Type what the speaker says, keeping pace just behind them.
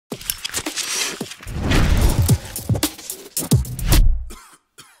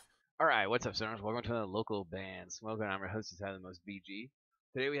what's up, Sonars? Welcome to the local band. Smokeout. I'm your host who's having the most BG.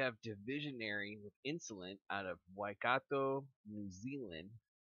 Today we have Divisionary with Insolent out of Waikato, New Zealand.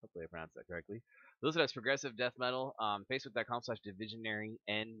 Hopefully I pronounced that correctly. Those that's progressive death metal.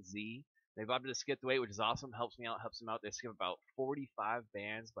 Facebook.com/DivisionaryNZ. They've opted to skip the weight, which is awesome. Helps me out, helps them out. They skip about 45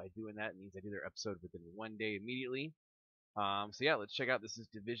 bands by doing that. It means I do their episode within 1 day immediately. So yeah, let's check out. This is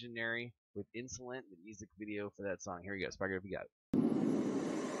Divisionary with Insolent, the music video for that song. Here we go. Spark it up, you got it.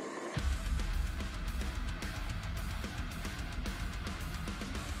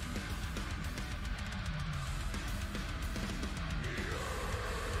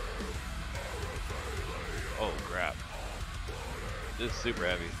 Oh crap. This is super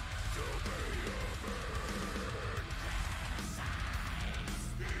heavy.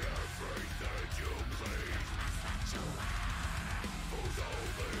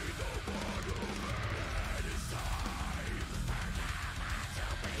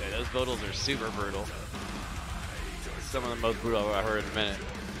 Yeah, those vocals are super brutal. Some of the most brutal I've heard in a minute.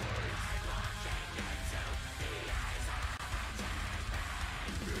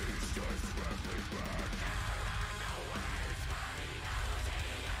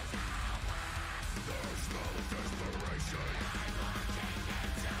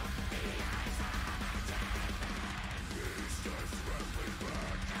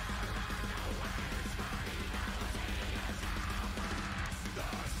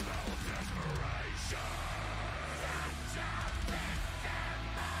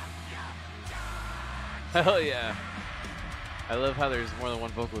 Hell yeah. I love how there's more than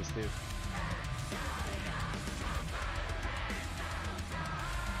one vocalist too.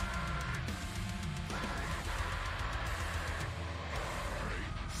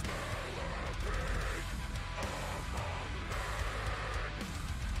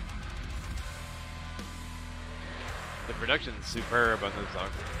 The production's superb on this song.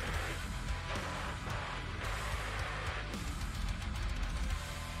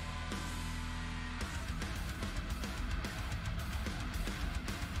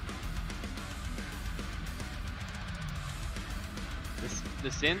 The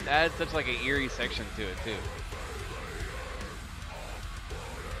synth adds such like an eerie section to it too.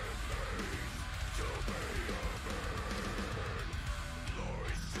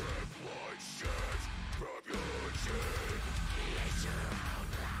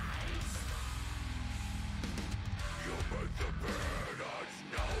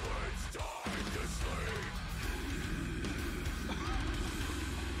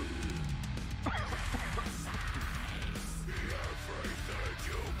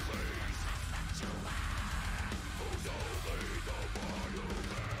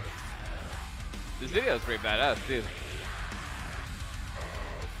 This video is pretty badass too.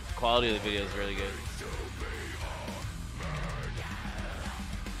 Quality of the video is really good.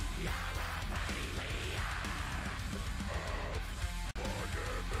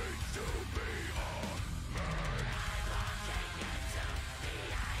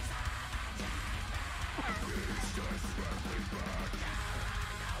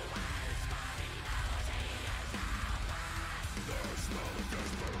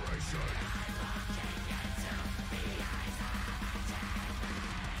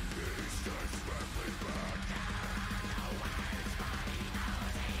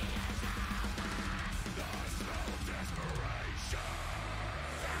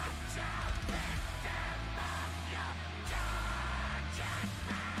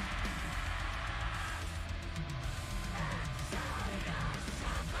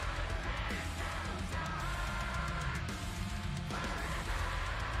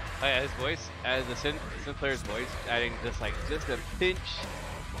 Oh yeah, his voice, as the synth player's voice, adding just a pinch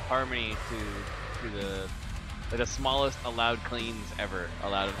harmony to the smallest allowed cleans ever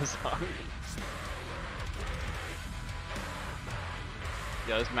allowed in the song.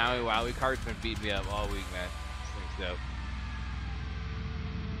 Yo, this Maui Wowie card's been beating me up all week, man. This thing's dope.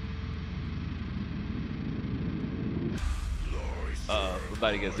 We're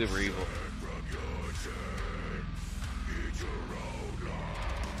about to get super evil.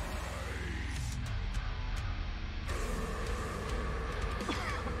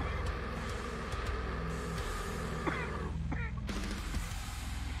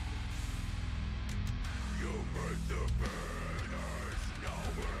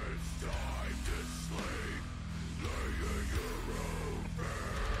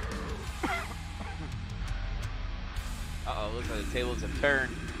 Uh-oh, looks like the tables have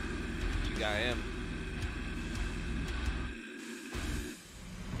turned. What you got him?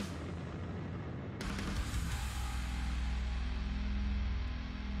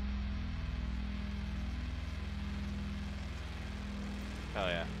 Hell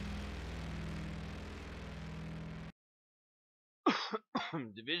yeah.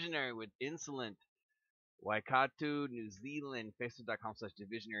 Divisionary with Insolent. Waikato, New Zealand,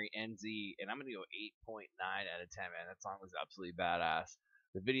 Facebook.com/DivisionaryNZ, and I'm gonna go 8.9 out of 10, man. That song was absolutely badass.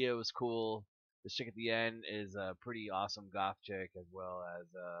 The video was cool. The chick at the end is a pretty awesome goth chick, as well as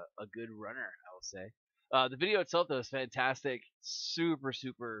a good runner, I will say. The video itself, though, is fantastic. Super,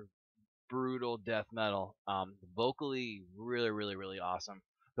 super brutal death metal. Vocally, really, really, really awesome.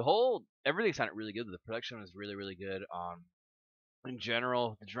 Everything sounded really good. The production was really, really good. In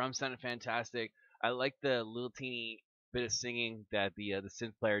general, the drums sounded fantastic. I like the little teeny bit of singing that the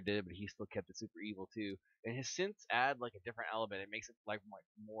synth player did, but he still kept it super evil too. And his synths add like a different element. It makes it like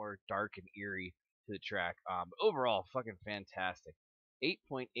more dark and eerie to the track. But overall, fucking fantastic.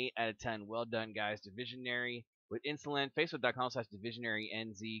 8.8 out of 10. Well done, guys. Divisionary with Insolent.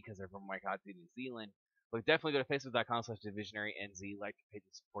 Facebook.com/DivisionaryNZ because they're from Waikato, New Zealand. But definitely go to Facebook.com/DivisionaryNZ. Like the page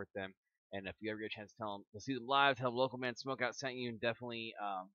and support them. And if you ever get a chance to see them live, tell them local man Smokeout sent you, and definitely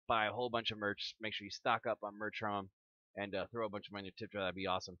buy a whole bunch of merch. Make sure you stock up on merch from them, and throw a bunch of money in your tip jar. That'd be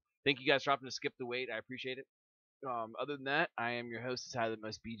awesome. Thank you guys for dropping to skip the wait. I appreciate it. Other than that, I am your host, Tyler the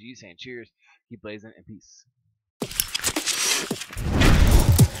Most BG, saying cheers, keep blazing, and peace.